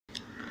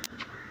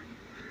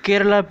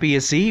Kerala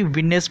PSC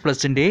winners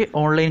പ്ലസിൻ്റെ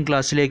online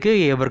ക്ലാസ്സിലേക്ക്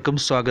ഏവർക്കും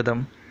സ്വാഗതം.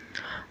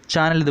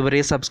 ചാനൽ ഇതുവരെ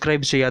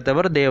സബ്സ്ക്രൈബ്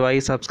ചെയ്യാത്തവർ ദയവായി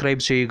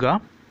സബ്സ്ക്രൈബ് ചെയ്യുക.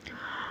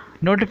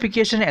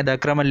 നോട്ടിഫിക്കേഷൻ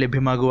യഥാക്രമം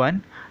ലഭ്യമാകുവാൻ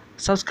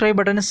സബ്സ്ക്രൈബ്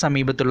ബട്ടന്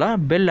സമീപത്തുള്ള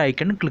ബെൽ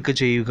ഐക്കൺ ക്ലിക്ക്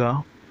ചെയ്യുക.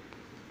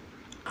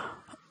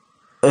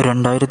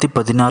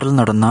 2016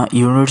 നടന്ന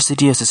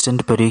യൂണിവേഴ്സിറ്റി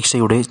അസിസ്റ്റന്റ്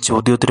പരീക്ഷയുടെ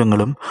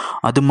ചോദ്യോത്തരങ്ങളും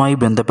അതുമായി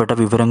ബന്ധപ്പെട്ട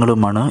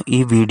വിവരങ്ങളുമാണ്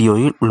ഈ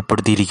വീഡിയോയിൽ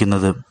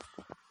ഉൾപ്പെടുത്തിയിരിക്കുന്നത്.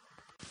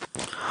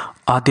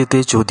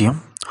 ആദ്യത്തെ ചോദ്യം: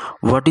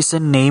 What is the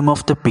name of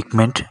the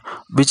pigment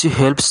which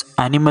helps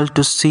animal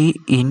to see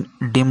in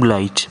dim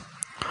light?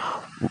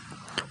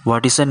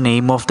 What is the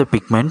name of the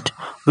pigment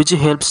which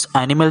helps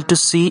animal to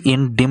see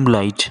in dim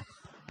light?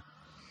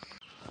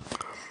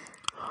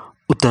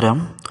 ഉത്തരം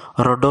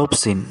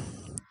rhodopsin.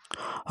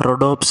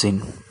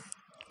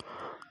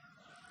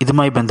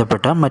 ഇതുമായി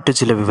ബന്ധപ്പെട്ട മറ്റു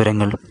ചില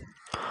വിവരങ്ങൾ: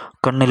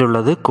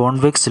 കണ്ണിലുള്ളത്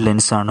convex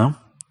ലെൻസാണ്.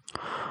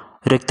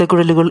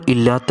 രക്തക്കുഴലുകൾ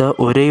ഇല്ലാത്ത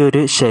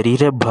ഒരേയൊരു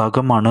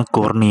ശരീരഭാഗമാണ്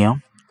cornea.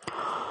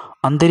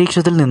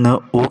 അന്തരീക്ഷത്തിൽ നിന്ന്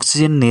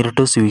ഓക്സിജൻ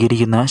നേരിട്ട്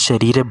സ്വീകരിക്കുന്ന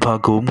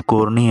ശരീരഭാഗവും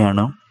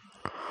കോർണിയയാണ്.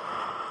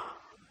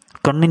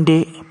 കണ്ണിൻ്റെ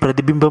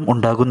പ്രതിബിംബം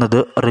ഉണ്ടാകുന്നത്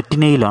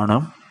റെറ്റിനയിലാണ്.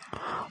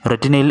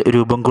 റെറ്റിനയിൽ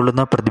രൂപം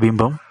കൊള്ളുന്ന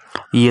പ്രതിബിംബം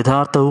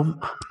യഥാർത്ഥവും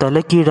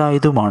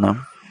തലക്കീഴായതുമാണ്.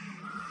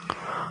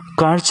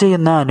 കാഴ്ച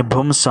എന്ന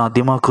അനുഭവം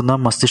സാധ്യമാക്കുന്ന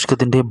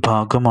മസ്തിഷ്കത്തിൻ്റെ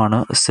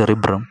ഭാഗമാണ്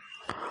സെറിബ്രം.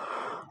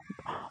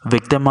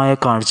 വ്യക്തമായ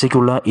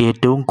കാഴ്ചയ്ക്കുള്ള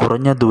ഏറ്റവും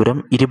കുറഞ്ഞ ദൂരം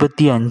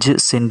 25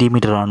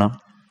 സെൻറ്റിമീറ്ററാണ്.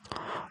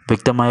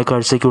 വ്യക്തമായ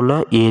കാഴ്ചയ്ക്കുള്ള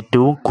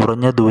ഏറ്റവും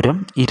കുറഞ്ഞ ദൂരം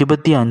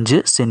 25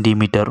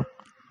 സെൻറ്റിമീറ്റർ.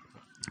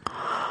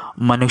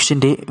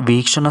 മനുഷ്യൻ്റെ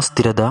വീക്ഷണ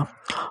സ്ഥിരത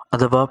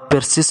അഥവാ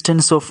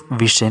പെർസിസ്റ്റൻസ് ഓഫ്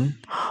വിഷൻ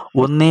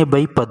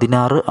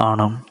 1/16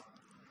 ആണ്.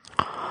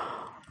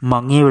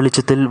 മങ്ങിയ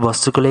വെളിച്ചത്തിൽ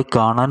വസ്തുക്കളെ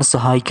കാണാൻ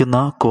സഹായിക്കുന്ന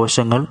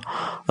കോശങ്ങൾ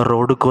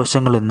റോഡ്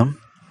കോശങ്ങളെന്നും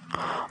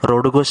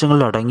റോഡ്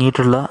കോശങ്ങളിൽ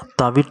അടങ്ങിയിട്ടുള്ള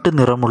തവിട്ട്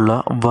നിറമുള്ള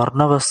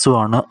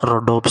വർണ്ണവസ്തുവാണ്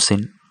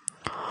റോഡോപ്സിൻ.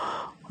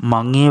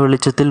 മങ്ങിയ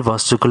വെളിച്ചത്തിൽ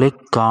വസ്തുക്കളെ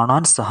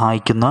കാണാൻ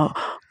സഹായിക്കുന്ന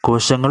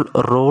കോശങ്ങൾ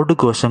റോഡ്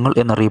കോശങ്ങൾ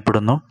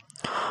എന്നറിയപ്പെടുന്നു.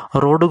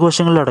 റോഡ്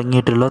കോശങ്ങളിൽ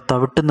അടങ്ങിയിട്ടുള്ള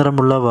തവിട്ട്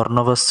നിറമുള്ള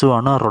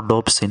വർണ്ണവസ്തുവാണ്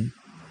റോഡോപ്സിൻ.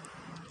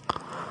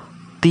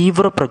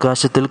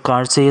 തീവ്രപ്രകാശത്തിൽ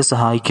കാഴ്ചയെ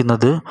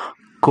സഹായിക്കുന്നത്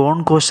കോൺ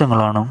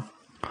കോശങ്ങളാണ്.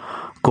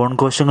 കോൺ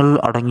കോശങ്ങളിൽ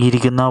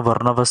അടങ്ങിയിരിക്കുന്ന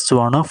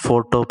വർണ്ണവസ്തുവാണ്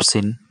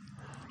ഫോട്ടോപ്സിൻ.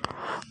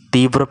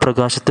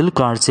 തീവ്രപ്രകാശത്തിൽ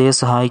കാഴ്ചയെ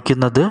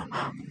സഹായിക്കുന്നത്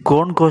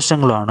കോൺ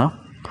കോശങ്ങളാണ്.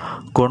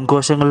 കോൺ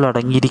കോശങ്ങളിൽ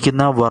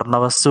അടങ്ങിയിരിക്കുന്ന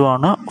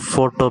വർണ്ണവസ്തുവാണ്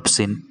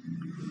ഫോട്ടോപ്സിൻ.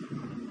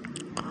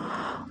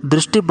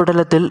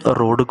 ദൃഷ്ടിപടലത്തിൽ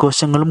റോഡ്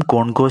കോശങ്ങളും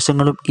കോൺ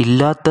കോശങ്ങളും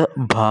ഇല്ലാത്ത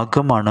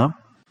ഭാഗമാണ്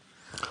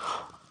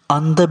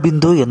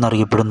അന്ധബിന്ദു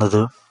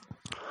എന്നറിയപ്പെടുന്നത്.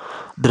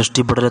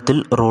 ദൃഷ്ടിപടലത്തിൽ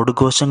റോഡ്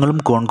കോശങ്ങളും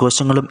കോൺ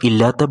കോശങ്ങളും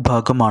ഇല്ലാത്ത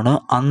ഭാഗമാണ്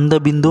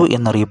അന്ധബിന്ദു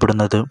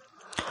എന്നറിയപ്പെടുന്നത്.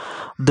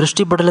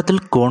 ദൃഷ്ടിപടലത്തിൽ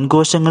കോൺ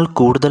കോശങ്ങൾ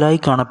കൂടുതലായി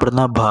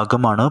കാണപ്പെടുന്ന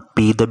ഭാഗമാണ്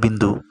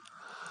പീതബിന്ദു.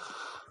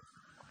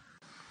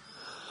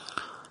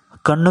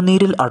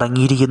 കണ്ണുനീരിൽ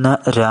അടങ്ങിയിരിക്കുന്ന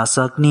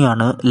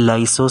രാസാഗ്നിയാണ്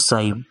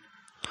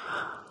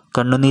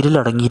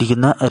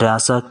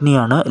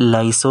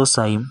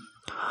ലൈസോസൈം.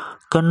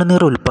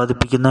 കണ്ണുനീർ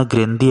ഉൽപ്പാദിപ്പിക്കുന്ന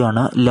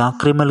ഗ്രന്ഥിയാണ്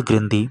ലാക്രിമൽ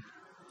ഗ്രന്ഥി.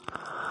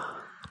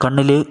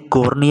 കണ്ണിലെ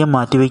കോർണിയ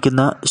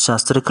മാറ്റിവെക്കുന്ന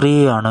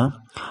ശസ്ത്രക്രിയയാണ്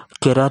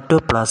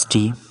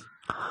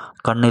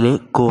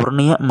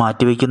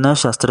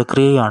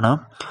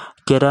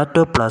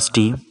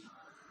കെരാറ്റോപ്ലാസ്റ്റി.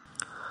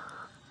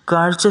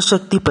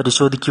 കാഴ്ചശക്തി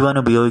പരിശോധിക്കുവാൻ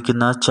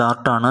ഉപയോഗിക്കുന്ന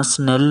ചാർട്ടാണ്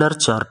സ്നെല്ലർ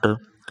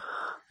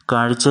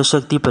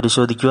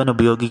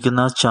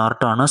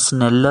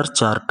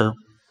ചാർട്ട്.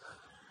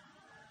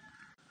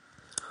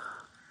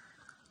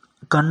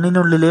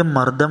 കണ്ണിനുള്ളിലെ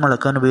മർദ്ദം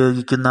അളക്കാൻ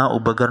ഉപയോഗിക്കുന്ന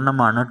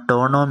ഉപകരണമാണ്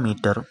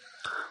ടോണോമീറ്റർ.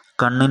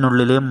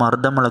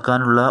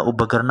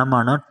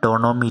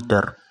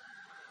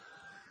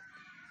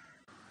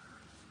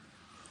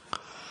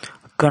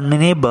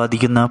 കണ്ണിനെ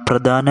ബാധിക്കുന്ന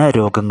പ്രധാന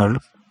രോഗങ്ങൾ: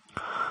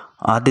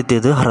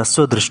 ആദ്യത്തേത്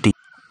ഹ്രസ്വദൃഷ്ടി.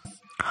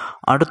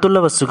 അടുത്തുള്ള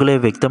വസ്തുക്കളെ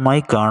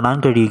വ്യക്തമായി കാണാൻ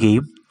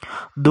കഴിയുകയും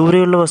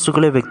ദൂരെയുള്ള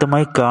വസ്തുക്കളെ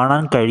വ്യക്തമായി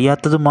കാണാൻ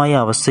കഴിയാത്തതുമായ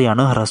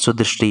അവസ്ഥയാണ്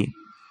ഹ്രസ്വദൃഷ്ടി.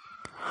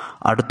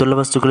 അടുത്തുള്ള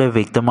വസ്തുക്കളെ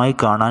വ്യക്തമായി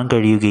കാണാൻ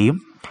കഴിയുകയും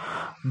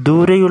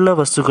ദൂരെയുള്ള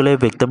വസ്തുക്കളെ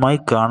വ്യക്തമായി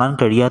കാണാൻ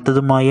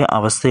കഴിയാത്തതുമായ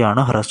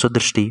അവസ്ഥയാണ്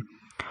ഹ്രസ്വദൃഷ്ടി.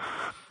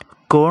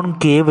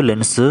 കോൺകേവ്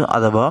ലെൻസ്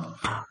അഥവാ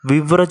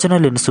വിവ്രജന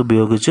ലെൻസ്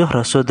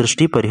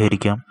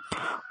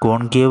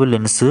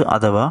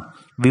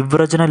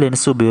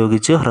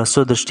ഉപയോഗിച്ച്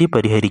ഹ്രസ്വദൃഷ്ടി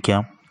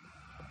പരിഹരിക്കാം.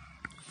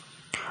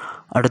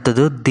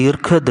 അടുത്തത്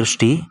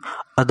ദീർഘദൃഷ്ടി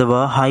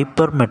അഥവാ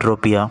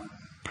ഹൈപ്പർമെട്രോപ്പിയ.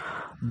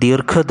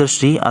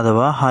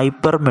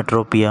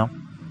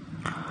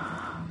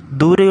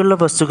 ദൂരെയുള്ള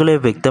വസ്തുക്കളെ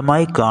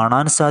വ്യക്തമായി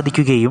കാണാൻ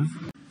സാധിക്കുകയും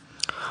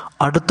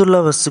അടുത്തുള്ള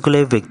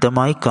വസ്തുക്കളെ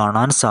വ്യക്തമായി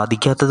കാണാൻ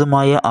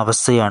സാധിക്കാത്തതുമായ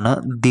അവസ്ഥയാണ്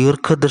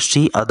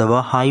ദീർഘദൃഷ്ടി അഥവാ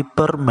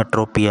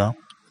ഹൈപ്പർമെട്രോപ്പിയ.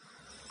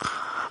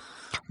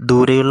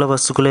 ദൂരെയുള്ള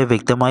വസ്തുക്കളെ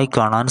വ്യക്തമായി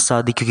കാണാൻ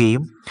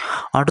സാധിക്കുകയും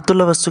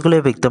അടുത്തുള്ള വസ്തുക്കളെ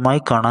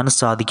വ്യക്തമായി കാണാൻ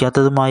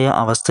സാധിക്കാത്തതുമായ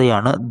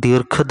അവസ്ഥയാണ്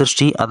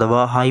ദീർഘദൃഷ്ടി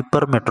അഥവാ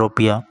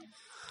ഹൈപ്പർമെട്രോപ്പിയ.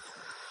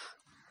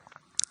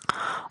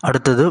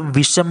 അടുത്തത്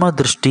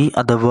വിഷമദൃഷ്ടി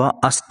അഥവാ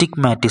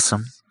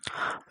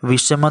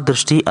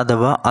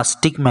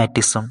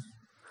അസ്റ്റിഗ്മാറ്റിസം.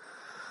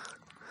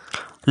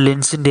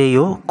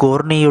 ലെൻസിൻ്റെയോ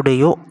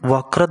കോർണിയയുടെയോ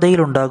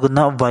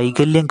വക്രതയിലുണ്ടാകുന്ന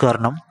വൈകല്യം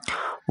കാരണം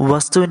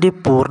വസ്തുവിൻ്റെ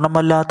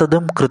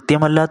പൂർണ്ണമല്ലാത്തതും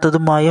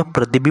കൃത്യമല്ലാത്തതുമായ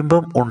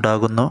പ്രതിബിംബം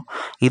ഉണ്ടാകുന്നു.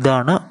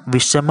 ഇതാണ്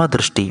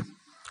വിഷമദൃഷ്ടി.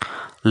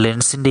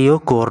 ലെൻസിൻ്റെയോ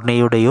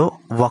കോർണിയയുടെയോ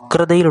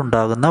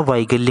വക്രതയിലുണ്ടാകുന്ന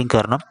വൈകല്യം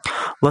കാരണം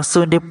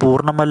വസ്തുവിൻ്റെ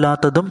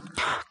പൂർണ്ണമല്ലാത്തതും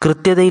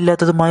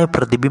കൃത്യതയില്ലാത്തതുമായ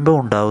പ്രതിബിംബം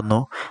ഉണ്ടാകുന്നു.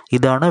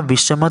 ഇതാണ്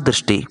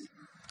വിഷമദൃഷ്ടി.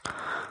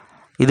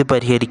 ഇത്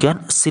പരിഹരിക്കാൻ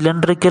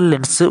സിലിണ്ടറിക്കൽ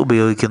ലെൻസ്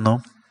ഉപയോഗിക്കുന്നു.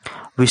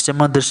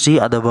 വിഷമദൃഷ്ടി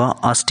അഥവാ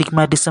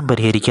അസ്റ്റിഗ്മാറ്റിസം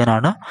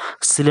പരിഹരിക്കാനാണ്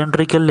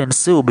സിലിണ്ടറിക്കൽ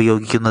ലെൻസ്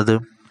ഉപയോഗിക്കുന്നത്.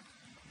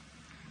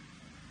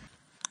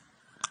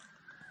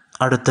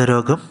 അടുത്ത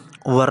രോഗം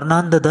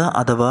വർണ്ണാന്ധത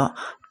അഥവാ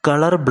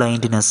കളർ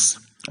ബ്ലൈൻഡ്നെസ്.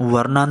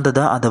 വർണ്ണാന്ധത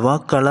അഥവാ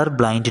കളർ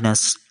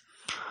ബ്ലൈൻഡ്നെസ്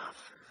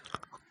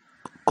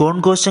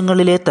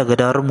കോൺകോശങ്ങളിലെ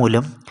തകരാറ്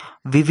മൂലം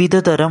വിവിധ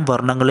തരം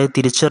വർണ്ണങ്ങളെ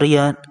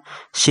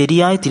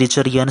ശരിയായി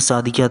തിരിച്ചറിയാൻ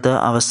സാധിക്കാത്ത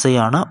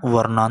അവസ്ഥയാണ്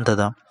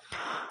വർണ്ണാന്ധത.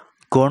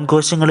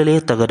 കോൺകോശങ്ങളിലെ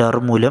തകരാറ്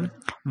മൂലം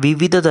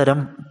വിവിധ തരം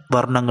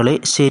വർണ്ണങ്ങളെ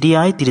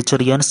ശരിയായി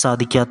തിരിച്ചറിയാൻ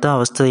സാധിക്കാത്ത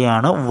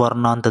അവസ്ഥയാണ്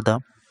വർണ്ണാന്ധത.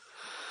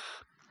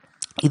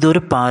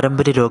 ഇതൊരു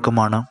പാരമ്പര്യ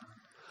രോഗമാണ്.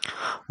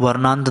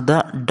 വർണ്ണാന്ധത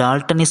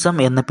ഡാൾട്ടണിസം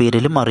എന്ന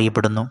പേരിലും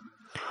അറിയപ്പെടുന്നു.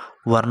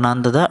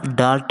 വർണ്ണാന്ധത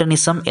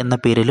ഡാൾട്ടണിസം എന്ന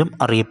പേരിലും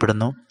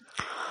അറിയപ്പെടുന്നു.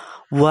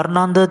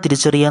 വർണ്ണാന്ധത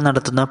തിരിച്ചറിയാൻ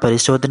നടത്തുന്ന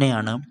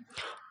പരിശോധനയാണ്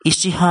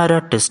ഇഷിഹാര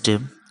ടെസ്റ്റ്.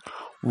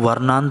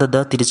 വർണ്ണാന്ധത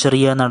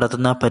തിരിച്ചറിയാൻ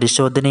നടത്തുന്ന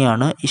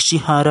പരിശോധനയാണ്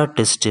ഇഷിഹാര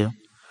ടെസ്റ്റ്.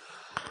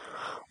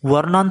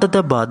 വർണ്ണാന്ധത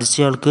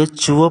ബാധിച്ചയാൾക്ക്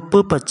ചുവപ്പ്,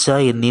 പച്ച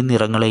എന്നീ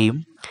നിറങ്ങളെയും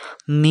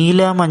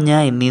നീല, മഞ്ഞ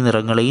എന്നീ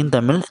നിറങ്ങളെയും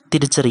തമ്മിൽ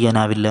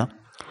തിരിച്ചറിയാനാവില്ല.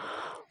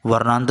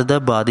 വർണ്ണാന്ധത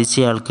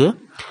ബാധിച്ചയാൾക്ക്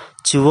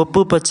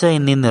ചുവപ്പ്, പച്ച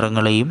എന്നീ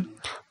നിറങ്ങളെയും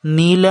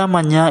നീല,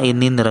 മഞ്ഞ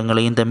എന്നീ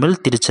നിറങ്ങളെയും തമ്മിൽ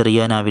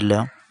തിരിച്ചറിയാനാവില്ല.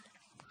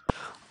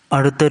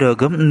 അടുത്ത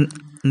രോഗം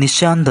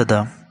നിശാന്ധത.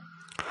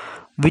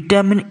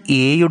 വിറ്റാമിൻ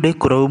എയുടെ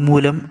കുറവ്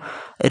മൂലം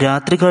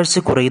രാത്രികാഴ്ച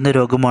കുറയുന്ന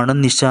രോഗമാണ്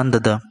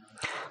നിശാന്ധത.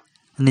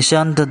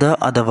 നിശാന്ധത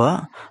അഥവാ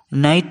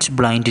നൈറ്റ്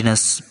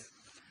ബ്ലൈൻഡ്നെസ്.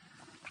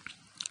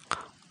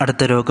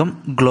 അടുത്ത രോഗം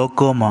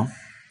ഗ്ലോക്കോമ.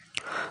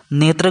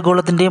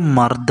 നേത്രഗോളത്തിൻ്റെ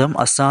മർദ്ദം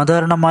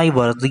അസാധാരണമായി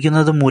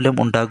വർദ്ധിക്കുന്നത് മൂലം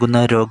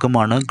ഉണ്ടാകുന്ന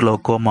രോഗമാണ്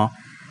ഗ്ലോക്കോമ.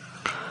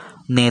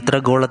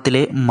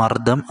 നേത്രഗോളത്തിലെ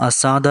മർദ്ദം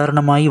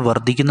അസാധാരണമായി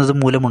വർദ്ധിക്കുന്നത്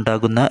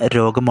മൂലമുണ്ടാകുന്ന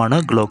രോഗമാണ്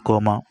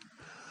ഗ്ലോക്കോമ.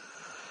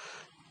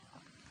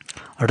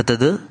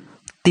 അടുത്തത്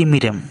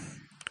തിമിരം.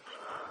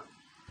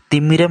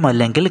 തിമിരം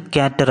അല്ലെങ്കിൽ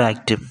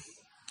കാറ്ററാക്റ്റ്.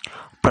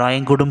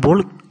 പ്രായം കൂടുമ്പോൾ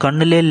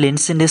കണ്ണിലെ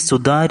ലെൻസിൻ്റെ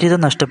സുതാര്യത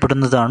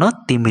നഷ്ടപ്പെടുന്നതാണ്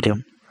തിമിരം.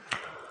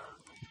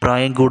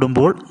 പ്രായം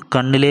കൂടുമ്പോൾ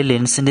കണ്ണിലെ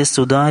ലെൻസിൻ്റെ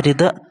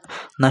സുതാര്യത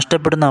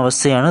നഷ്ടപ്പെടുന്ന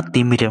അവസ്ഥയാണ്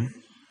തിമിരം.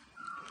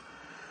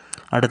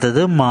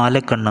 അടുത്തത്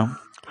മാലക്കണ്ണ്.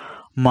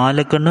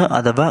 മാലക്കണ്ണ്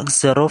അഥവാ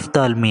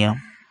സെറോഫ്താൽമിയ.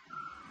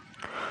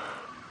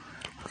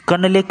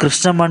 കണ്ണിലെ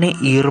കൃഷ്ണമണി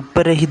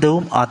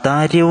ഈർപ്പരഹിതവും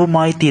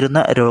അതാര്യവുമായി തീരുന്ന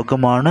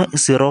രോഗമാണ്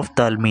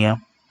സിറോഫ്താൽമിയ.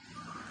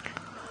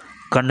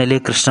 കണ്ണിലെ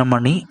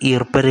കൃഷ്ണമണി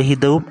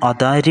ഈർപ്പരഹിതവും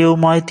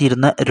അതാര്യവുമായി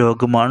തീരുന്ന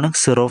രോഗമാണ്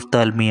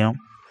സിറോഫ്താൽമിയ.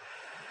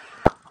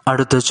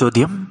 അടുത്ത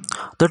ചോദ്യം,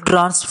 the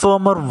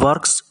transformer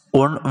works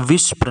on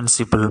which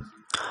principle?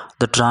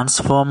 The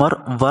transformer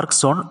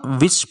works on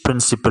which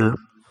principle?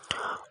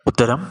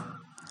 ഉത്തരം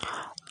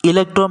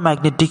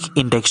ഇലക്ട്രോമാഗ്നറ്റിക്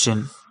ഇൻഡക്ഷൻ.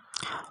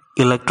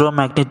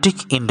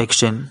 Electromagnetic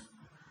induction.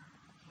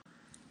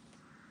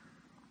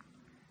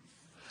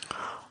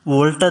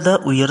 വോൾട്ടത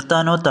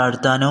ഉയർത്താനോ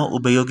താഴ്ത്താനോ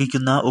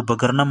ഉപയോഗിക്കുന്ന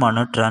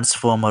ഉപകരണമാണ്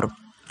ട്രാൻസ്ഫോമർ.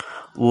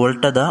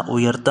 വോൾട്ടത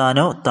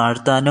ഉയർത്താനോ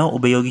താഴ്ത്താനോ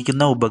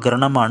ഉപയോഗിക്കുന്ന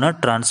ഉപകരണമാണ്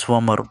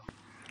ട്രാൻസ്ഫോമർ.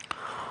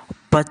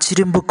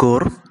 പച്ചിരുമ്പ്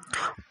കോർ,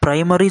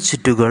 പ്രൈമറി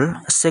ചുറ്റുകൾ,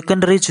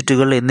 സെക്കൻഡറി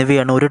ചുറ്റുകൾ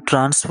എന്നിവയാണ് ഒരു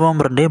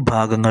ട്രാൻസ്ഫോമറിൻ്റെ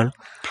ഭാഗങ്ങൾ.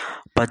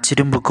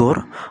 പച്ചിരുമ്പ് കോർ,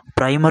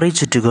 പ്രൈമറി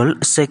ചുറ്റുകൾ,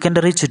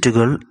 സെക്കൻഡറി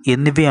ചുറ്റുകൾ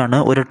എന്നിവയാണ്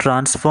ഒരു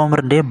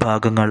ട്രാൻസ്ഫോമറിൻ്റെ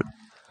ഭാഗങ്ങൾ.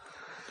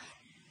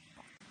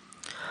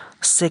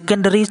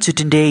 സെക്കൻഡറി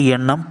ചുറ്റിൻ്റെ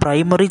എണ്ണം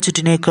primary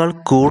ചുറ്റിനേക്കാൾ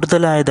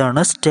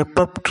കൂടുതലായതാണ്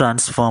step up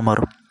transformer.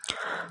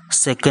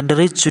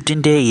 Secondary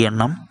ചുറ്റിൻ്റെ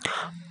എണ്ണം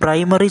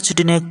പ്രൈമറി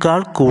ചുറ്റിനേക്കാൾ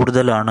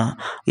കൂടുതലാണ്.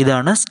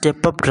 ഇതാണ്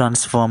സ്റ്റെപ്പ് അപ്പ്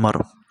ട്രാൻസ്ഫോമർ.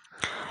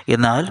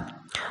 എന്നാൽ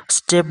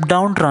സ്റ്റെപ്പ്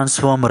ഡൗൺ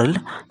ട്രാൻസ്ഫോമറിൽ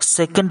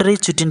സെക്കൻഡറി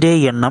ചുറ്റിൻ്റെ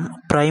എണ്ണം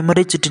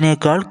പ്രൈമറി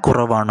ചുറ്റിനേക്കാൾ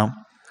കുറവാണ്.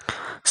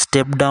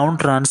 സ്റ്റെപ്പ് ഡൗൺ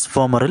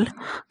ട്രാൻസ്ഫോമറിൽ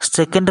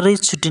സെക്കൻഡറി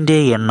ചുറ്റിൻ്റെ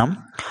എണ്ണം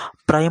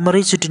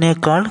പ്രൈമറി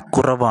ചുറ്റിനേക്കാൾ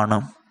കുറവാണ്.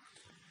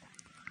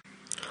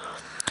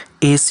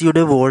 എ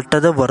സിയുടെ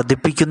വോൾട്ടത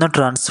വർദ്ധിപ്പിക്കുന്ന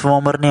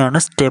ട്രാൻസ്ഫോമറിനെയാണ്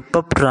സ്റ്റെപ്പ്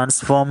അപ്പ്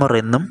ട്രാൻസ്ഫോമർ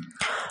എന്നും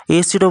എ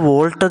സിയുടെ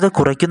വോൾട്ടത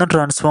കുറയ്ക്കുന്ന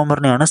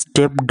ട്രാൻസ്ഫോമറിനെയാണ്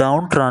സ്റ്റെപ്പ്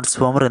ഡൗൺ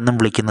ട്രാൻസ്ഫോമർ എന്നും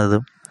വിളിക്കുന്നത്.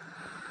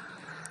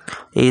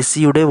 എ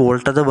സിയുടെ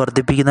വോൾട്ടത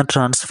വർദ്ധിപ്പിക്കുന്ന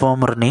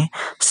ട്രാൻസ്ഫോമറിനെ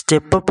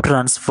സ്റ്റെപ്പ് അപ്പ്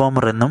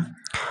ട്രാൻസ്ഫോമർ എന്നും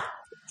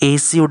എ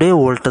സിയുടെ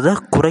വോൾട്ടത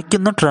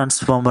കുറയ്ക്കുന്ന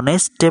ട്രാൻസ്ഫോമറിനെ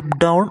സ്റ്റെപ്പ്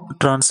ഡൗൺ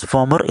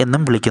ട്രാൻസ്ഫോമർ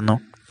എന്നും വിളിക്കുന്നു.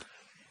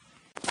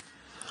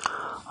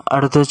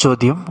 അടുത്ത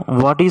ചോദ്യം,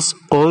 what is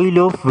oil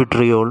of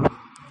vitriol?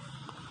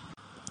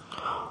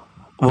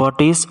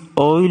 What is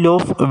oil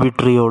of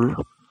vitriol?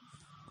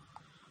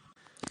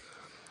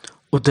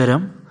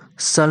 ഉത്തരം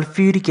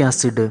sulphuric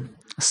acid.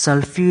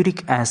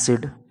 Sulphuric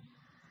acid.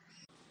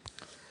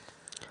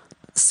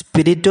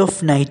 Spirit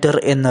of നൈറ്റർ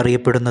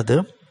എന്നറിയപ്പെടുന്നത്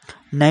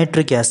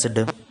നൈട്രിക്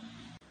ആസിഡ്.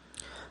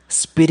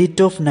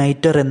 സ്പിരിറ്റ് ഓഫ്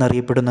നൈറ്റർ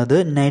എന്നറിയപ്പെടുന്നത്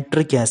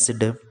nitric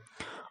acid.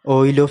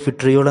 Oil of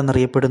vitriol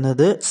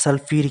എന്നറിയപ്പെടുന്നത്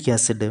sulphuric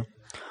acid.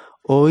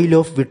 Oil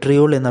of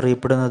vitriol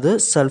എന്നറിയപ്പെടുന്നത്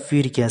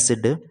sulphuric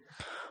acid.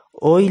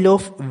 Oil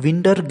of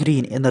winter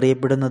green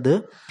എന്നറിയപ്പെടുന്നത്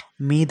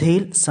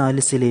methyl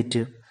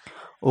salicylate.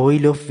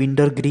 Oil of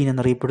winter green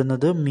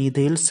എന്നറിയപ്പെടുന്നത്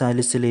methyl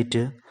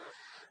salicylate.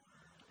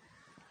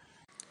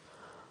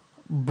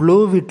 Blue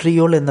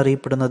vitriol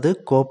എന്നറിയപ്പെടുന്നത്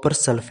copper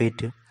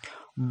sulphate.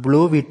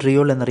 Blue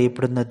vitriol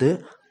എന്നറിയപ്പെടുന്നത്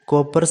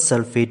copper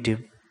sulphate.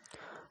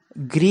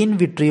 Green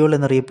vitriol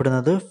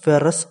എന്നറിയപ്പെടുന്നത്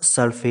ferrous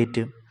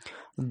sulphate.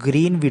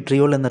 Green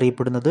vitriol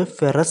എന്നറിയപ്പെടുന്നത്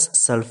ferrous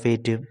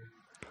sulphate.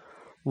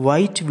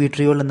 White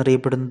vitriol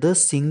എന്നറിയപ്പെടുന്നത്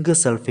zinc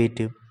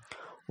sulphate.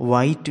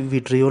 White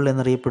vitriol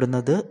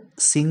എന്നറിയപ്പെടുന്നത്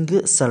zinc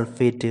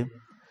sulphate.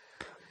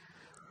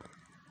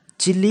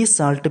 Chilli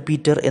salt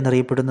Peter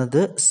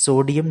എന്നറിയപ്പെടുന്നത്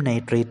sodium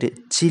nitrate.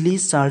 Chilli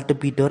salt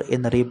Peter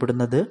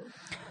എന്നറിയപ്പെടുന്നത്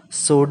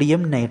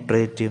sodium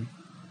nitrate.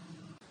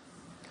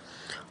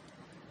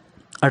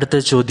 അടുത്ത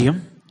ചോദ്യം,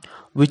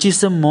 which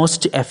is the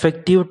most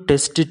effective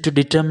test to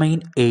determine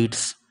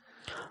AIDS?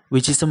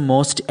 Which is the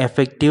most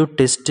effective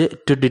test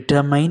to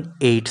determine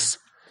AIDS?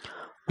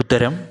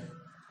 ഉത്തരം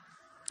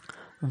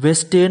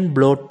western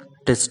blot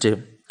test.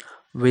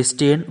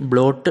 Western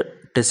blot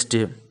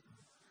test.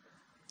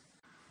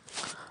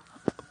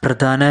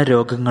 പ്രധാന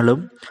രോഗങ്ങളും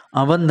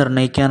അവ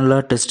നിർണ്ണയിക്കാനുള്ള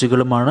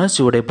ടെസ്റ്റുകളുമാണ്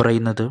ചുവടെ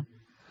പറയുന്നത്.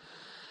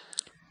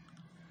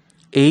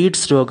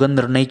 AIDS രോഗം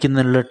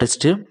നിർണ്ണയിക്കുന്നതിനുള്ള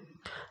test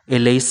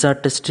ELISA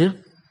test,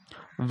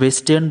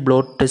 western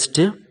blot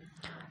test,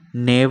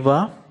 നേവ,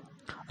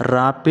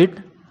 rapid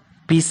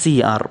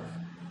PCR.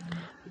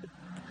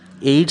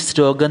 AIDS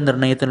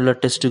രോഗനിർണയത്തിനുള്ള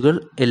ടെസ്റ്റുകൾ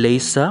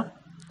ELISA,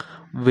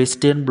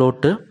 western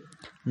bloat,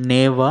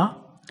 നേവ,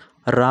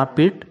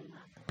 rapid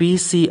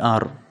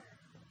PCR.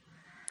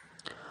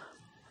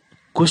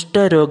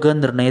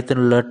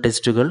 കുഷ്ഠരോഗനിർണയത്തിനുള്ള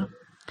ടെസ്റ്റുകൾ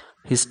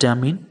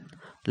histamine,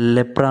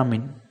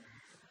 ലെപ്രാമിൻ.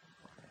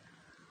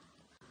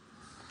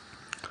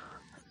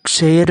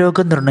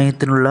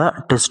 ക്ഷയരോഗനിർണയത്തിനുള്ള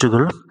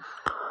ടെസ്റ്റുകൾ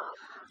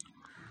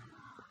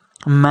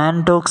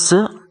മാൻഡോക്സ്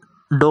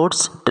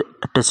ഡോട്ട്സ്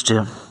ടെസ്റ്റ്.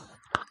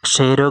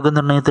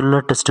 ക്ഷയരോഗനിർണയത്തിലുള്ള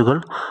ടെസ്റ്റുകൾ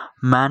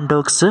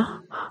Mantoux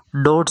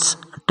dots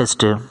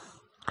test.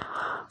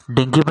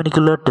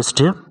 ഡെങ്കിപ്പനിക്കുള്ള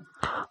test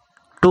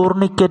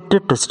tourniquet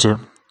test.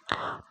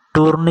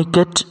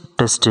 Tourniquet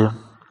test.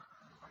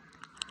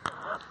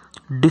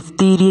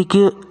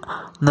 ഡിഫ്തീരിയയ്ക്ക്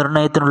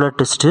നിർണയത്തിനുള്ള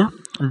test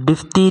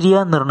diphtheria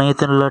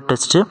നിർണയത്തിനുള്ള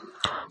test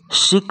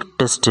Schick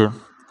test.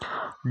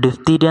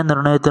 Diphtheria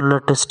നിർണയത്തിനുള്ള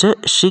test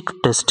Schick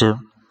test.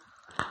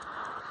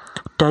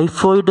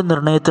 Typhoid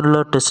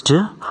നിർണയത്തിനുള്ള test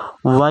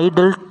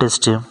Widal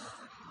test.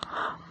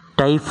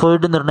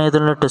 Typhoid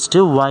നിർണയത്തിനുള്ള test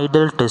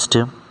Widal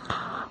test.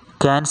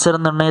 Cancer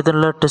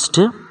നിർണയത്തിനുള്ള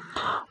test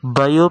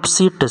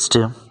biopsy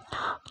test.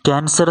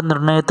 Cancer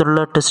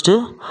നിർണയത്തിനുള്ള test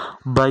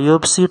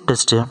biopsy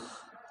test.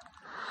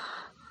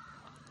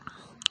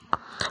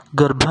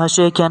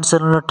 ഗർഭാശയ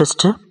ക്യാൻസറിനുള്ള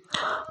test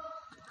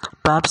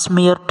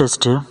Pap smear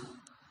test.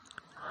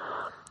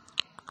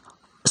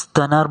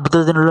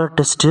 സ്തനാർബുദത്തിനുള്ള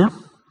test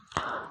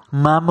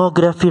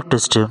mammography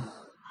test.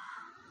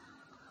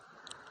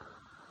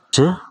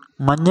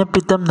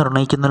 മഞ്ഞപ്പിത്തം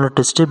നിർണയിക്കുന്നതിനുള്ള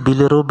test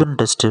bilirubin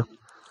test.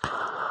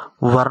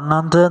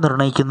 വർണ്ണാന്തത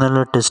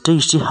നിർണയിക്കുന്നതിനുള്ള test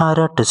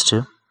Ishihara test.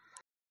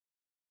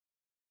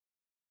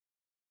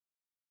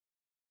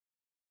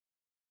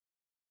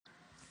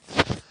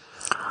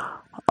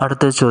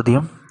 അടുത്ത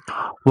ചോദ്യം,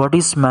 what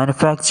is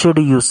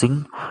manufactured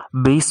using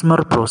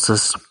ബേസ്മർ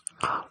process?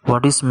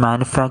 What is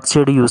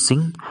manufactured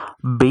using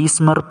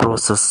ബേസ്മർ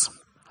process?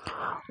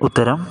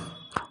 ഉത്തരം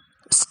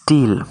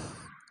steel.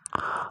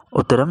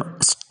 ഉത്തരം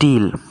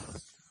steel.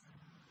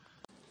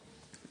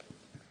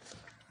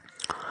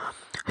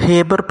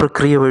 Haber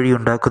പ്രക്രിയ വഴി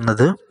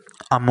ഉണ്ടാക്കുന്നത്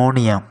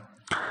ammonia.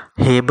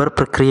 Haber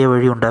പ്രക്രിയ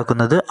വഴി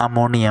ഉണ്ടാക്കുന്നത്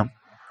അമോണിയ.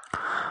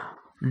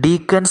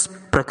 ഡീക്കൻസ്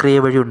പ്രക്രിയ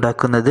വഴി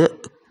ഉണ്ടാക്കുന്നത്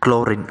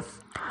ക്ലോറിൻ.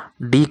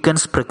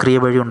 ഡീക്കൻസ് പ്രക്രിയ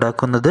വഴി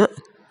ഉണ്ടാക്കുന്നത്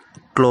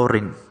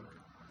ക്ലോറിൻ.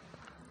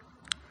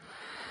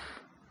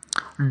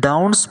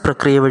 ഡൗൺസ്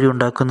പ്രക്രിയ വഴി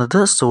ഉണ്ടാക്കുന്നത്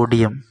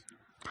സോഡിയം.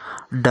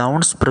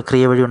 ഡൗൺസ്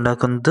പ്രക്രിയ വഴി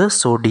ഉണ്ടാക്കുന്നത്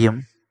സോഡിയം.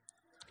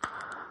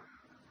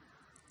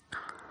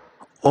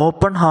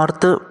 ഓപ്പൺ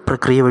ഹാർത്ത്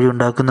പ്രക്രിയ വഴി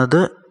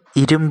ഉണ്ടാക്കുന്നത്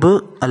ഇരുമ്പ്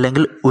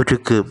അല്ലെങ്കിൽ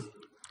ഉരുക്ക്.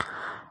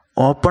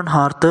 ഓപ്പൺ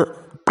ഹാർത്ത്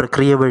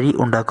പ്രക്രിയ വഴി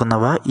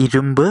ഉണ്ടാക്കുന്നവ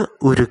ഇരുമ്പ്,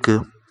 ഉരുക്ക്.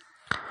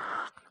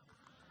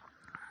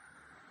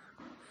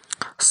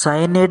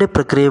 സയനൈഡ്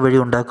പ്രക്രിയ വഴി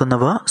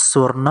ഉണ്ടാക്കുന്നവ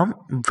സ്വർണം,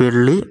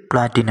 വെള്ളി,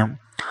 പ്ലാറ്റിനം.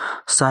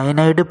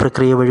 സയനൈഡ്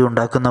പ്രക്രിയ വഴി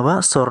ഉണ്ടാക്കുന്നവ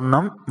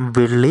സ്വർണം,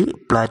 വെള്ളി,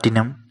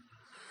 പ്ലാറ്റിനം.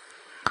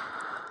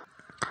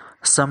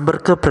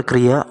 സമ്പർക്ക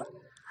പ്രക്രിയ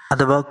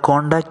അഥവാ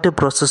കോണ്ടാക്റ്റ്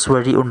പ്രോസസ്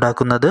വഴി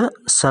ഉണ്ടാക്കുന്നത്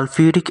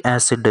സൾഫ്യൂരിക്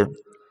ആസിഡ്.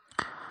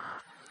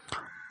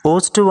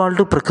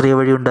 ഓസ്റ്റ്വാൾഡ് പ്രക്രിയ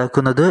വഴി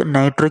ഉണ്ടാക്കുന്നത്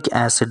നൈട്രിക്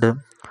ആസിഡ്.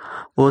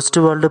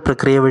 ഓസ്റ്റ്വാൾഡ്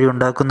പ്രക്രിയ വഴി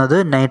ഉണ്ടാക്കുന്നത്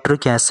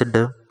നൈട്രിക്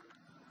ആസിഡ്.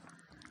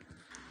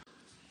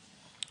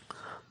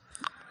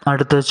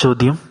 അടുത്ത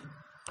ചോദ്യം,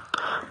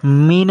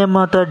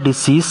 മീനമാത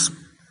ഡിസീസ്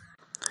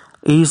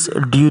ഈസ്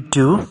ഡ്യൂ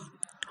ടു?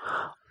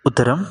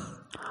 ഉത്തരം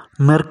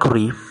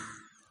mercury.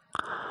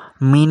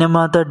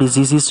 മീനമാത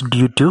disease is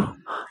due to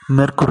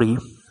mercury.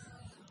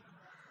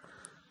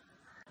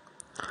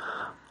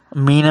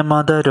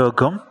 മീനമാത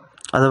രോഗം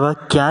അഥവാ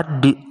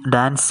ക്യാറ്റ്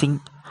ഡാൻസിങ്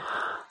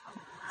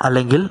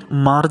അല്ലെങ്കിൽ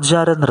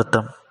മാർജാര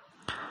നൃത്തം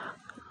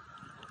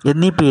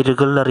എന്നീ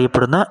പേരുകളിൽ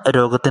അറിയപ്പെടുന്ന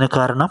രോഗത്തിന്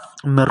കാരണം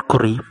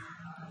മെർക്കുറി.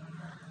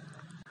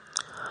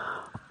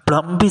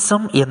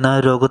 പ്ലംബിസം എന്ന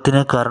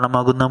രോഗത്തിന്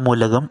കാരണമാകുന്ന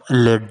മൂലകം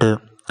ലെഡ്.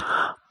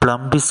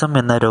 പ്ലംബിസം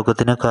എന്ന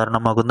രോഗത്തിന്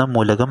കാരണമാകുന്ന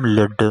മൂലകം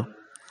ലെഡ്.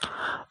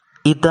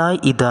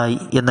 ഇതായ്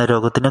എന്ന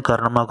രോഗത്തിന്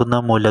കാരണമാകുന്ന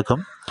മൂലകം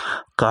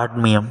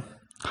കാഡ്മിയം.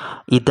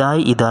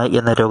 ഇതായ്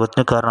എന്ന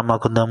രോഗത്തിന്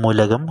കാരണമാകുന്ന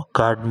മൂലകം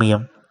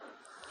കാഡ്മിയം.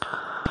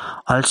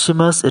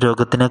 അൾഷിമേഴ്സ്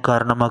രോഗത്തിന്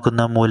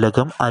കാരണമാകുന്ന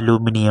മൂലകം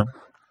അലൂമിനിയം.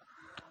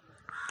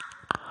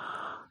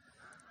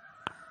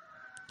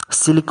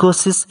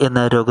 സിലിക്കോസിസ് എന്ന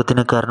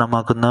രോഗത്തിന്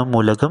കാരണമാകുന്ന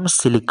മൂലകം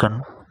സിലിക്കൺ.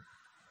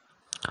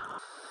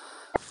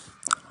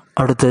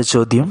 അടുത്ത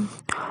ചോദ്യം.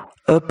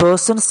 A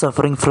person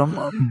suffering from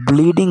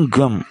bleeding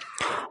gum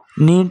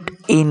need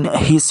in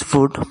his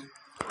food.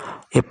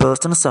 A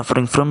person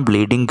suffering from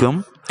bleeding gum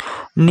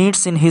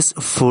needs in his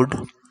food.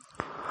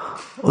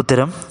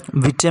 ഉത്തരം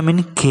വിറ്റമിൻ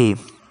കെ.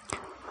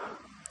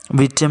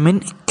 Vitamin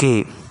K.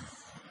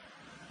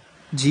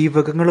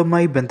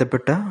 ജീവകങ്ങളുമായി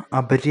ബന്ധപ്പെട്ട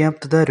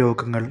അപര്യാപ്തത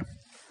രോഗങ്ങൾ.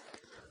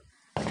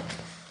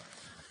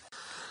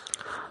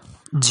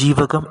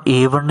 ജീവകം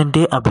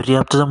A1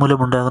 അപര്യാപ്തത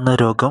മൂലമുണ്ടാകുന്ന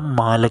രോഗം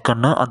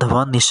മാലക്കണ്ണ്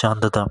അഥവാ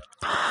നിശാന്തത.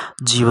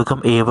 ജീവകം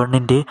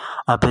A1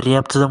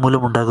 അപര്യാപ്തത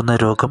മൂലമുണ്ടാകുന്ന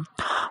രോഗം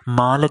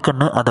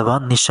മാലക്കണ്ണ് അഥവാ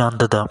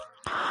നിശാന്തത.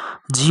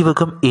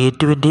 ജീവകം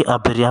A2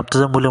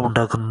 അപര്യാപ്തത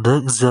മൂലമുണ്ടാകുന്നത്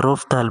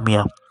സെറോഫ്താൽമിയ.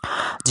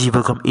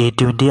 ജീവകം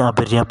A2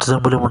 അപര്യാപ്തത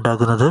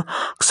മൂലമുണ്ടാകുന്നത്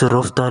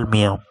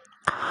സെറോഫ്താൽമിയ.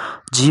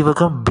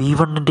 ജീവകം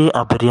B1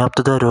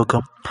 അപര്യാപ്തത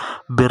രോഗം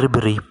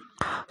ബെറിബെറി.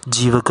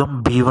 ജീവകം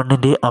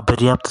B1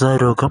 അപര്യാപ്തത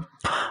രോഗം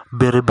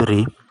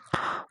ബെറിബെറി.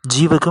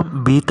 ജീവകം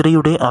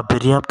B3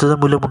 അപര്യാപ്തത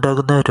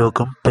മൂലമുണ്ടാകുന്ന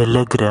രോഗം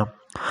പെല്ലഗ്ര.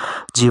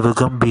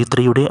 ജീവകം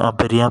B3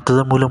 അപര്യാപ്തത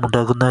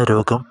മൂലമുണ്ടാകുന്ന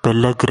രോഗം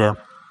പെല്ലഗ്ര.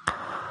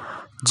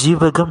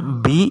 ജീവകം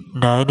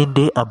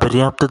B9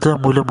 അപര്യാപ്തത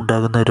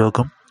മൂലമുണ്ടാകുന്ന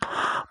രോഗം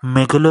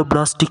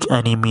മെഗലോബ്ലാസ്റ്റിക്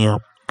അനീമിയ.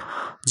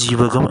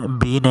 ജീവകം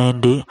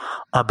B9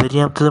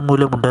 അപര്യാപ്തത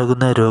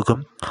മൂലമുണ്ടാകുന്ന രോഗം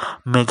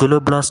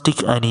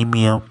മെഗലോബ്ലാസ്റ്റിക്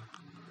അനീമിയ.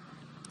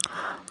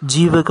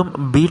 ജീവകം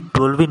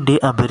B12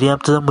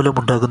 അപര്യാപ്തത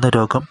മൂലമുണ്ടാകുന്ന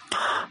രോഗം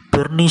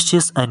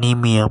പെർനീഷ്യസ്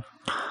അനീമിയ.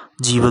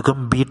 ജീവകം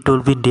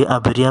B12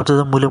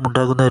 അപര്യാപ്തത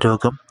മൂലമുണ്ടാകുന്ന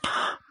രോഗം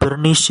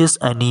പെർനീഷ്യസ്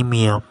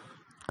അനീമിയ.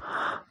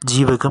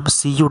 ജീവകം C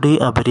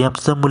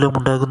അപര്യാപ്തത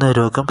മൂലമുണ്ടാകുന്ന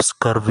രോഗം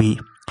സ്കർവി.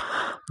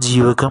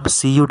 ജീവകം C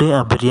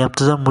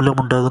അപര്യാപ്തത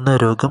മൂലമുണ്ടാകുന്ന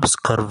രോഗം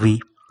സ്കർവി.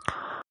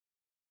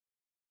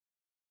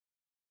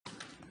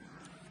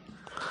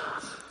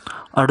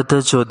 അടുത്ത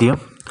ചോദ്യം.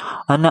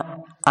 An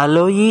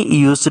alloy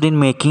used in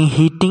making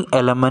heating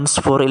elements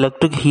for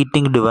electric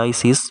heating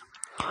devices.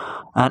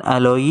 An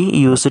alloy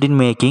used in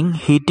making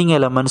heating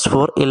elements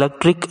for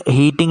electric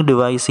heating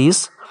devices.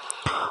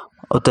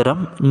 ഉത്തരം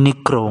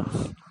നിക്രോം.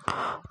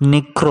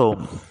 നിക്രോം.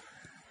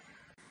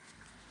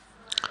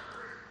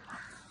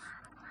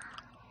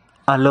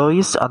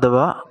 അലോയിസ്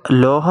അഥവാ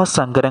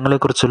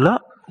ലോഹസങ്കരങ്ങളെക്കുറിച്ചുള്ള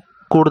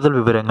കൂടുതൽ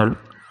വിവരങ്ങൾ.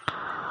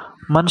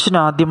 മനുഷ്യൻ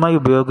ആദ്യമായി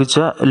ഉപയോഗിച്ച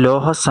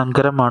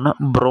ലോഹസങ്കരമാണ്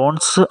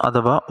ബ്രോൺസ്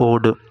അഥവാ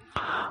ഓട്.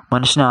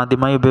 മനുഷ്യൻ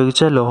ആദ്യമായി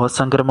ഉപയോഗിച്ച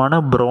ലോഹസങ്കരമാണ്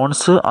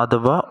ബ്രോൺസ്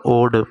അഥവാ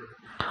ഓട്.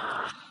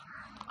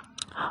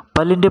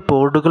 പല്ലിൻ്റെ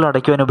പോടുകൾ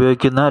അടയ്ക്കുവാൻ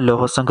ഉപയോഗിക്കുന്ന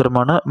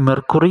ലോഹസങ്കരമാണ്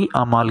മെർക്കുറി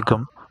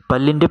അമാൽഗം.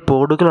 പല്ലിൻ്റെ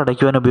പോടുകൾ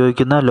അടയ്ക്കുവാൻ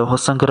ഉപയോഗിക്കുന്ന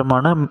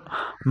ലോഹസങ്കരമാണ്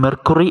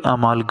മെർക്കുറി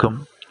അമാൽഗം.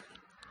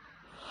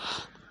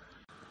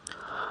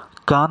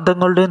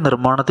 കാന്തങ്ങളുടെ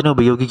നിർമ്മാണത്തിന്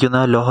ഉപയോഗിക്കുന്ന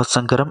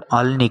ലോഹസങ്കരം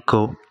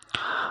അൽനിക്കോ.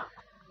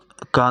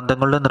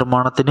 കാന്തങ്ങളുടെ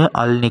നിർമ്മാണത്തിന്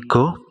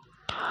അൽനിക്കോ.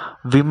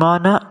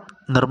 വിമാന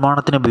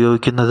നിർമ്മാണത്തിന്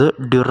ഉപയോഗിക്കുന്നത്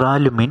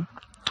ഡ്യുറാലുമിൻ.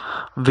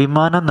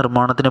 വിമാന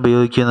നിർമ്മാണത്തിന്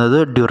ഉപയോഗിക്കുന്നത്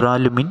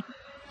ഡ്യുറാലുമിൻ.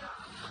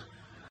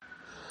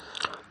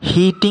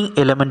 ഹീറ്റിംഗ്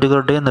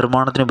എലമെൻറ്റുകളുടെ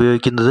നിർമ്മാണത്തിന്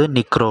ഉപയോഗിക്കുന്നത്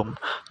നിക്രോം.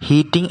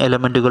 ഹീറ്റിംഗ്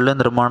എലമെൻറ്റുകളുടെ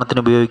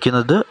നിർമ്മാണത്തിന്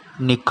ഉപയോഗിക്കുന്നത്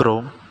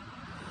നിക്രോം.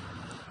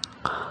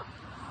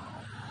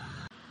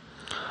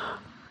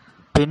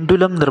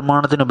 പെൻഡുലം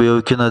നിർമ്മാണത്തിന്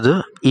ഉപയോഗിക്കുന്നത്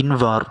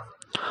ഇൻവാർ.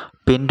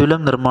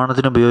 പെൻഡുലം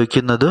നിർമ്മാണത്തിന്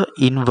ഉപയോഗിക്കുന്നത്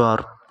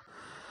ഇൻവാർ.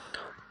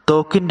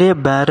 തോക്കിൻ്റെ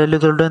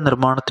ബാരലുകളുടെ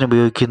നിർമ്മാണത്തിന്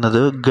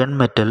ഉപയോഗിക്കുന്നത്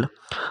ഗൺമെറ്റൽ.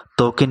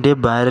 തോക്കിൻ്റെ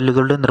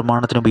ബാരലുകളുടെ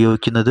നിർമ്മാണത്തിന്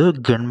ഉപയോഗിക്കുന്നത്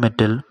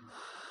ഗൺമെറ്റൽ.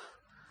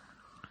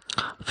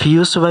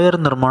 ഫ്യൂസ് വയർ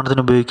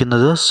നിർമ്മാണത്തിന്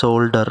ഉപയോഗിക്കുന്നത്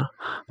സോൾഡർ.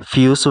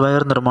 ഫ്യൂസ്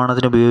വയർ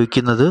നിർമ്മാണത്തിന്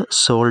ഉപയോഗിക്കുന്നത്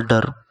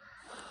സോൾഡർ.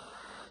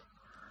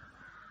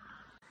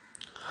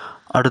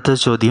 അടുത്ത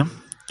ചോദ്യം.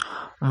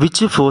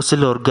 Which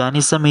fossil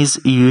organism is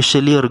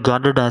usually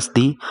regarded as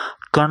the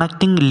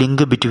connecting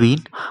link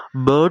between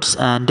birds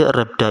and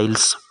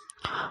reptiles.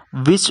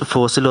 Which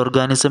fossil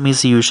organism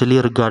is usually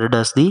regarded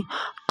as the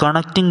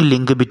connecting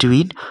link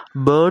between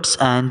birds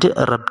and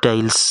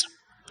reptiles.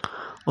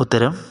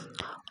 ഉത്തരം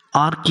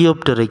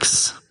Archaeopteryx.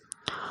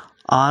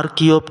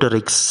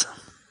 Archaeopteryx.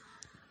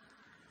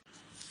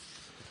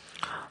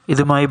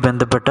 ഇതുമായി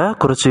ബന്ധപ്പെട്ട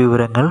കുറച്ച്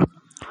വിവരങ്ങൾ.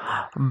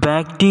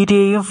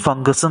 ബാക്ടീരിയയും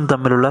ഫംഗസും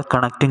തമ്മിലുള്ള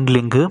connecting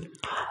link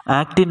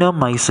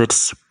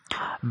ആക്ടിനോമൈസെറ്റ്സ്.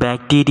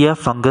 Bacteria,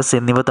 fungus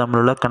എന്നിവ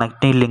തമ്മിലുള്ള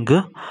connecting link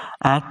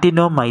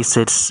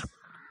ആക്റ്റിനോമൈസെറ്റ്സ്.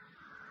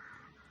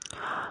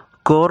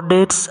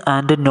 Chordates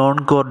and non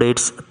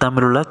chordates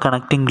തമ്മിലുള്ള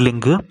connecting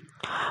link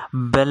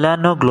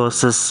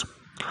ബെലാനോഗ്ലോസസ്.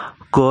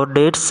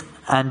 Chordates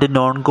and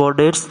non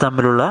chordates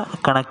തമ്മിലുള്ള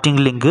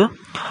connecting link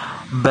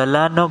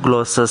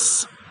ബെലാനോഗ്ലോസസ്.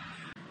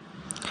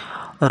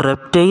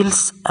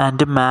 Reptiles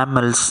and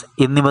mammals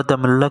എന്നിവ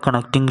തമ്മിലുള്ള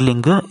connecting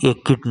link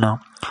echidna.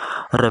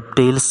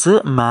 Reptiles,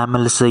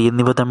 mammals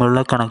എന്നിവ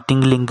തമ്മിലുള്ള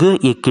കണക്റ്റിംഗ് ലിങ്ക്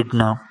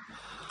എക്കിഡ്ന.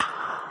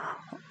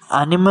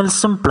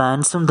 അനിമൽസും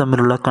പ്ലാന്റ്സും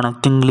തമ്മിലുള്ള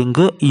connecting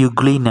link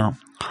euglena.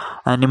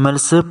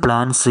 Animals,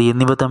 plants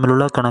എന്നിവ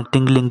തമ്മിലുള്ള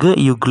കണക്റ്റിംഗ് ലിങ്ക്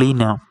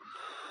യുഗ്ലീന.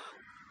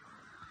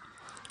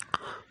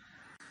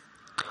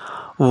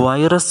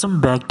 വൈറസും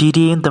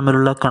ബാക്ടീരിയയും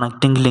തമ്മിലുള്ള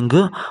connecting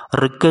link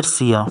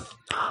Rickettsia.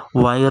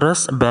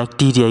 Virus,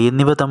 bacteria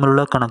എന്നിവ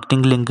തമ്മിലുള്ള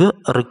connecting link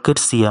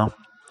Rickettsia.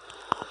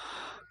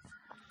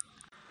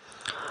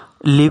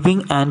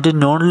 Living and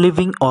non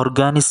living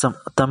organism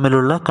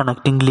തമ്മിലുള്ള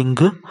connecting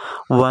link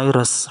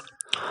virus.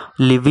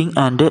 Living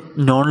and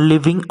non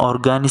living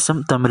organism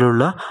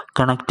തമ്മിലുള്ള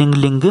connecting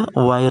link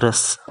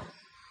virus.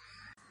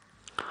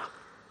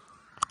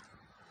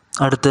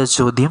 അടുത്ത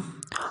ചോദ്യം,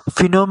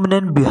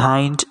 phenomenon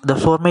behind the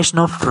formation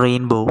of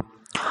rainbow.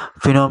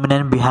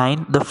 Phenomenon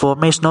behind the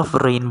formation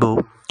of rainbow.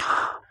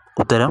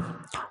 ഉത്തരം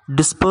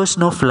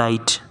dispersion of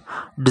light.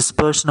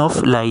 Dispersion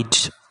of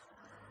light.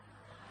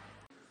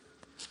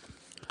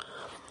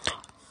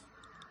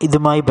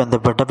 ഇതുമായി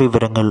ബന്ധപ്പെട്ട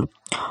വിവരങ്ങൾ.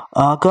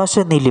 ആകാശ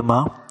നീലിമ,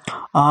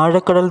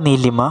 ആഴക്കടൽ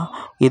നീലിമ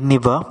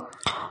എന്നിവ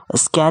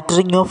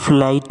സ്കാറ്ററിംഗ് ഓഫ്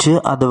ലൈറ്റ്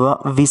അഥവാ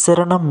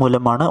വിസരണം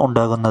മൂലമാണ്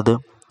ഉണ്ടാകുന്നത്.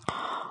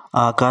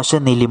 ആകാശ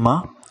നീലിമ,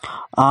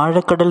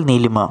 ആഴക്കടൽ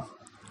നീലിമ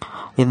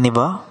എന്നിവ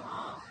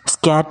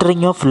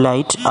സ്കാറ്ററിംഗ് ഓഫ്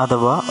ലൈറ്റ്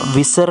അഥവാ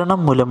വിസരണം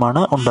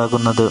മൂലമാണ്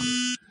ഉണ്ടാകുന്നത്.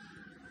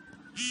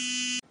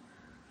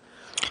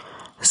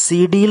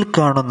 CD-യിൽ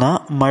കാണുന്ന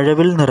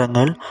മഴവിൽ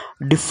നിറങ്ങൾ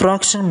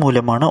ഡിഫ്രാക്ഷൻ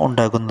മൂലമാണ്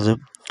ഉണ്ടാകുന്നത്.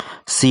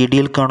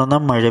 CD-യിൽ കാണുന്ന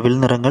മഴവിൽ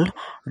നിറങ്ങൾ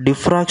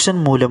ഡിഫ്രാക്ഷൻ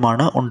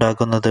മൂലമാണ്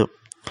ഉണ്ടാകുന്നത്.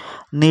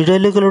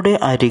 നിഴലുകളുടെ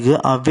അരിക്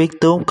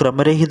അവ്യക്തവും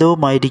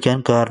ക്രമരഹിതവുമായിരിക്കാൻ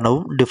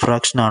കാരണവും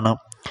ഡിഫ്രാക്ഷനാണ്.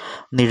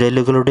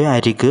 നിഴലുകളുടെ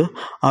അരിക്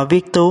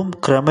അവ്യക്തവും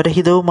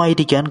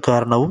ക്രമരഹിതവുമായിരിക്കാൻ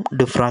കാരണവും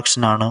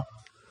ഡിഫ്രാക്ഷനാണ്.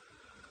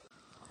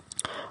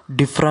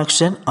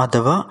 ഡിഫ്രാക്ഷൻ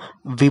അഥവാ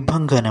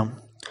വിഭങ്കനം.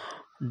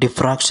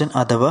 ഡിഫ്രാക്ഷൻ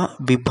അഥവാ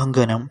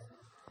വിഭങ്കനം.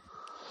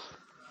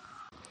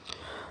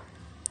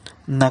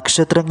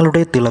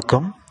 നക്ഷത്രങ്ങളുടെ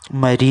തിളക്കം,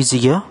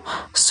 മരീചിക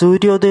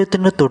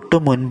സൂര്യോദയത്തിന് തൊട്ടു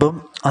മുൻപും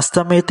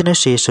അസ്തമയത്തിന്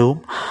ശേഷവും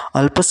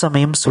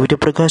അല്പസമയം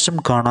സൂര്യപ്രകാശം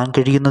കാണാൻ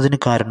കഴിയുന്നതിന്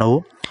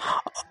കാരണവും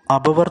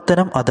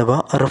അപവർത്തനം അഥവാ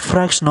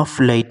റിഫ്രാക്ഷൻ ഓഫ്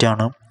ലൈറ്റ്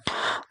ആണ്.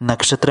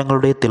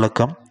 നക്ഷത്രങ്ങളുടെ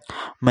തിളക്കം,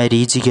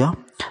 മരീചിക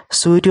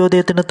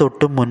സൂര്യോദയത്തിന്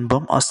തൊട്ടു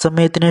മുൻപും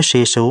അസ്തമയത്തിന്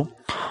ശേഷവും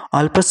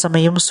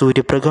അല്പസമയം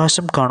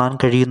സൂര്യപ്രകാശം കാണാൻ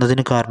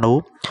കഴിയുന്നതിന്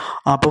കാരണവും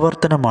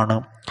അപവർത്തനമാണ്.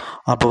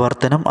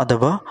 അപവർത്തനം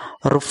അഥവാ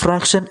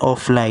റിഫ്രാക്ഷൻ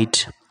ഓഫ്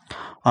ലൈറ്റ്.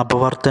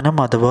 അപവർത്തനം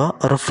അഥവാ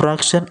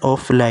റിഫ്രാക്ഷൻ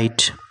ഓഫ്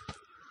ലൈറ്റ്.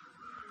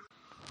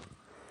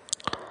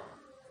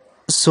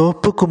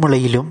 സോപ്പ്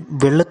കുമിളയിലും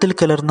വെള്ളത്തിൽ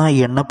കലർന്ന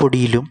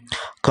എണ്ണപ്പൊടിയിലും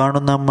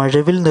കാണുന്ന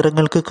മഴവിൽ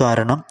നിറങ്ങൾക്ക്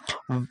കാരണം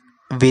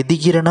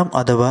വ്യതികിരണം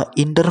അഥവാ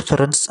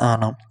ഇൻ്റർഫെറൻസ്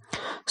ആണ്.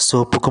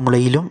 സോപ്പ്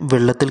കുമിളയിലും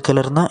വെള്ളത്തിൽ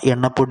കലർന്ന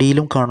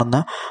എണ്ണപ്പൊടിയിലും കാണുന്ന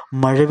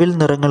മഴവിൽ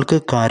നിറങ്ങൾക്ക്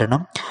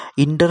കാരണം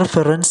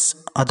ഇൻ്റർഫെറൻസ്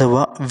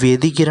അഥവാ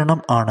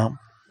വ്യതികിരണം ആണ്.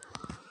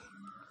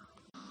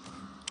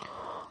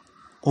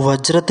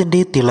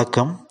 വജ്രത്തിൻ്റെ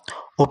തിളക്കം,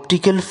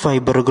 ഒപ്റ്റിക്കൽ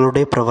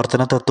ഫൈബറുകളുടെ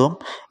പ്രവർത്തന തത്വം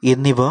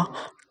എന്നിവ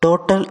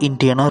ടോട്ടൽ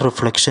ഇൻറ്റേർണൽ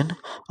റിഫ്ലക്ഷൻ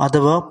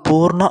അഥവാ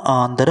പൂർണ്ണ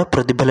ആന്തര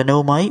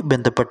പ്രതിഫലനവുമായി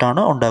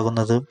ബന്ധപ്പെട്ടാണ്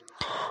ഉണ്ടാകുന്നത്.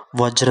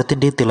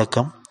 വജ്രത്തിൻ്റെ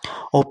തിളക്കം,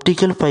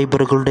 ഒപ്റ്റിക്കൽ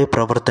ഫൈബറുകളുടെ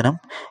പ്രവർത്തനം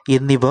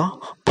എന്നിവ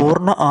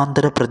പൂർണ്ണ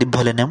ആന്തര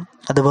പ്രതിഫലനം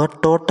അഥവാ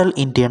ടോട്ടൽ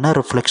ഇൻറ്റേർണൽ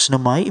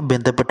റിഫ്ലക്ഷനുമായി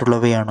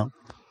ബന്ധപ്പെട്ടുള്ളവയാണ്.